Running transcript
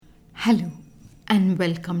Hello and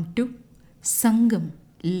welcome to Sangam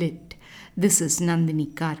Lit. This is Nandini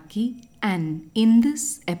Karki, and in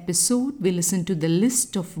this episode we listen to the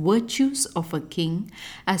list of virtues of a king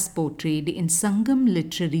as portrayed in Sangam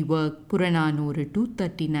Literary work Puranaanooru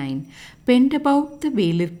 239, penned about the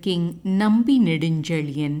Velir King Nambi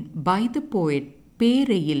Nedunchezhiyan by the poet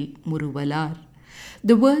Pereyil Muruvalaar.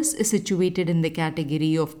 The verse is situated in the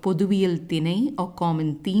category of Pothuviyal Thinai or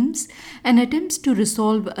common themes and attempts to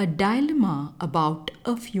resolve a dilemma about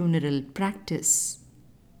a funeral practice.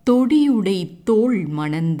 தொடியுடை தோள்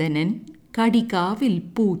மணந்தனன் கடிகாவில்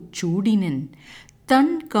பூச்சூடினன்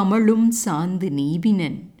தன் கமழும் சாந்து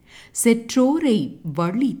நீவினன் செற்றோரை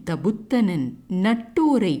வழி தபுத்தனன்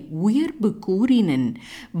நட்டோரை உயர்வு கூறினன்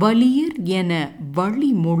வலியர் என வழி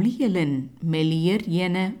மொழியலன் மெலியர்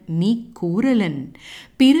என மீக்கூறலன்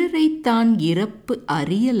பிறரைத்தான் இறப்பு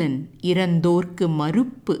அறியலன் இறந்தோர்க்கு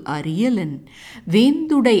மறுப்பு அறியலன்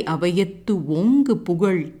வேந்துடை அவையத்து ஓங்கு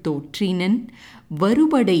புகழ் தோற்றினன்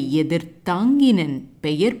வருபடை எதிர்த்தாங்கினன்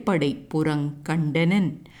பெயர்படை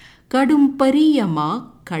புறங்கண்டனன் கடும்பரியமா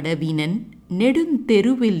கடவினன்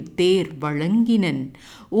நெடுந்தெருவில் தேர் வழங்கினன்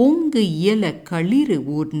ஓங்கு இயல களிறு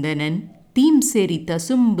ஊர்ந்தனன் தீம்செறி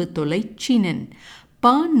தசும்பு தொலைச்சினன்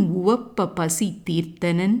பான் உவப்ப பசி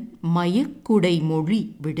தீர்த்தனன் மயக்குடை மொழி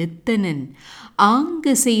விடுத்தனன்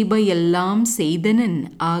ஆங்கு செய்பையெல்லாம் செய்தனன்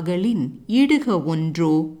ஆகலின் இடுக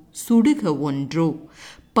ஒன்றோ சுடுக ஒன்றோ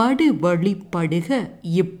படு வழிப்படுக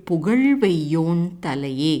இப்புகழ்வையோன்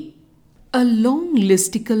தலையே. A long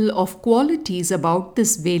listicle of qualities about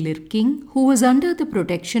this Velir king who was under the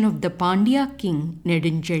protection of the Pandya king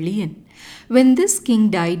Nedunchezhiyan. When this king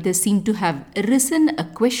died, there seemed to have arisen a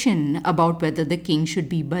question about whether the king should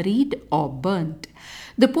be buried or burnt.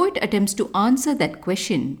 The poet attempts to answer that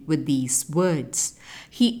question with these words.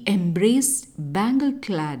 He embraced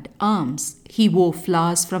bangle-clad arms. He wore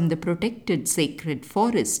flowers from the protected sacred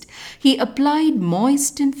forest. He applied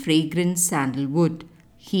moist and fragrant sandalwood.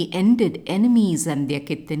 He ended enemies and their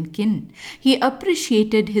kith and kin. He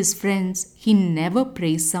appreciated his friends. He never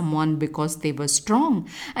praised someone because they were strong,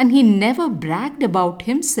 and he never bragged about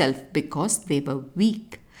himself because they were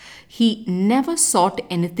weak. He never sought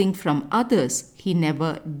anything from others. He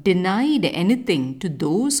never denied anything to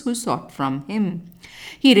those who sought from him.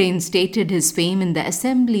 He reinstated his fame in the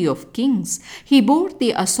assembly of kings. He bore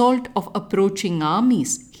the assault of approaching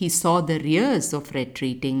armies. He saw the rears of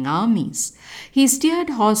retreating armies. He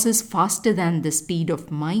steered horses faster than the speed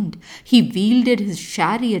of mind. He wielded his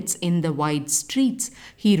chariots in the wide streets.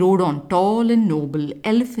 He rode on tall and noble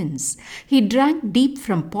elephants. He drank deep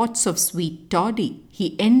from pots of sweet toddy. He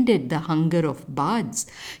ended the hunger of bards.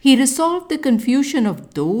 He resolved the confusion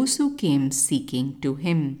of those who came seeking to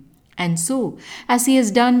him. And so, as he has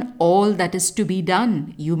done all that is to be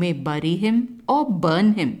done, you may bury him or burn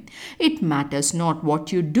him. It matters not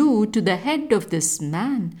what you do to the head of this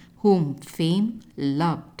man whom fame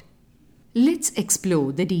loved. Let's explore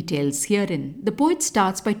the details herein. The poet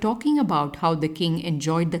starts by talking about how the king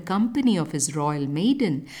enjoyed the company of his royal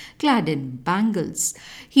maiden, clad in bangles.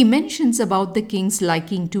 He mentions about the king's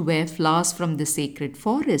liking to wear flowers from the sacred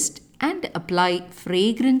forest and apply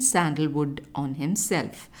fragrant sandalwood on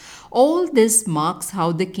himself. All this marks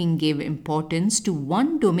how the king gave importance to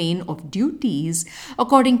one domain of duties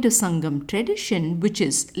according to Sangam tradition, which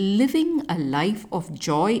is living a life of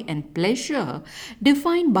joy and pleasure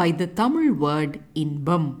defined by the Tamil word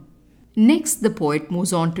inbam. Next, the poet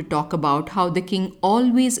moves on to talk about how the king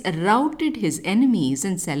always routed his enemies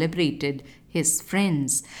and celebrated his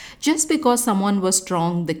friends. Just because someone was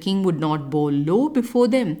strong, the king would not bow low before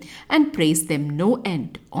them and praise them no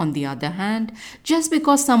end. On the other hand, just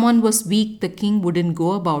because someone was weak, the king wouldn't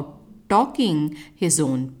go about talking his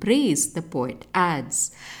own praise, the poet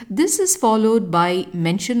adds. This is followed by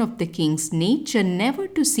mention of the king's nature never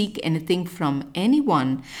to seek anything from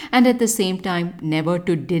anyone and at the same time never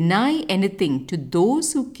to deny anything to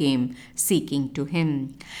those who came seeking to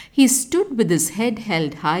him. He stood with his head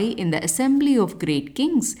held high in the assembly of great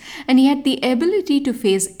kings, and he had the ability to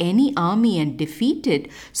face any army and defeat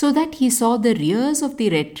it, so that he saw the rears of the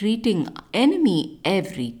retreating enemy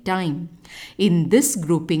every time. In this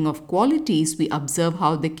grouping of qualities, we observe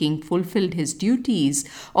how the king fulfilled his duties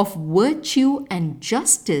of virtue and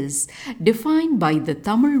justice defined by the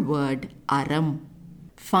Tamil word aram.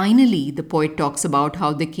 Finally, the poet talks about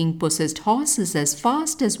how the king possessed horses as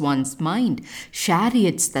fast as one's mind,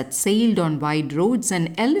 chariots that sailed on wide roads,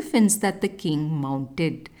 and elephants that the king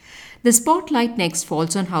mounted. The spotlight next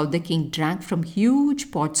falls on how the king drank from huge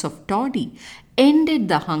pots of toddy, ended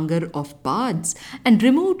the hunger of bards, and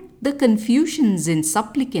removed the confusions in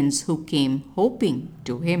supplicants who came hoping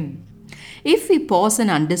to him. If we pause and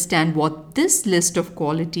understand what this list of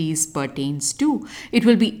qualities pertains to, it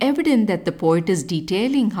will be evident that the poet is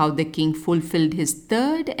detailing how the king fulfilled his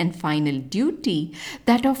third and final duty,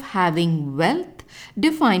 that of having wealth,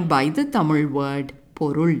 defined by the Tamil word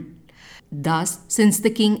porul. Thus, since the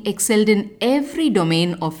king excelled in every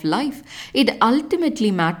domain of life, it ultimately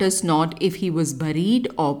matters not if he was buried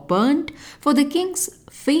or burnt, for the king's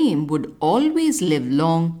fame would always live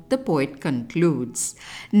long, the poet concludes.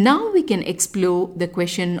 Now we can explore the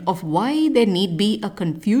question of why there need be a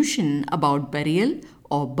confusion about burial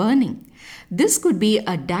or burning. This could be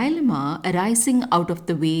a dilemma arising out of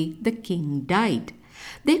the way the king died.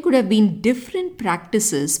 There could have been different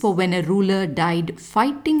practices for when a ruler died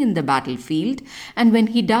fighting in the battlefield and when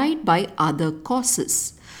he died by other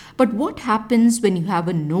causes. But what happens when you have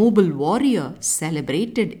a noble warrior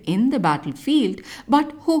celebrated in the battlefield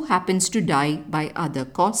but who happens to die by other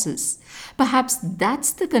causes? Perhaps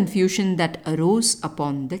that's the confusion that arose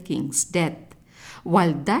upon the king's death.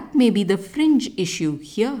 While that may be the fringe issue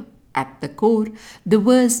here, at the core, the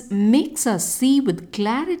verse makes us see with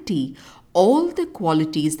clarity all the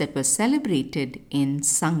qualities that were celebrated in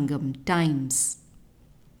Sangam times.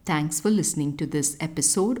 Thanks for listening to this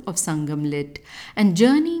episode of Sangam Lit and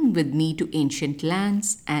journeying with me to ancient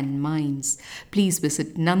lands and minds. Please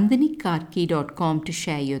visit nandinikarki.com to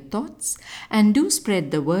share your thoughts and do spread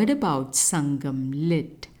the word about Sangam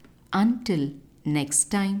Lit. Until next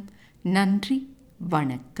time, Nandri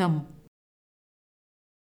Vanakkam.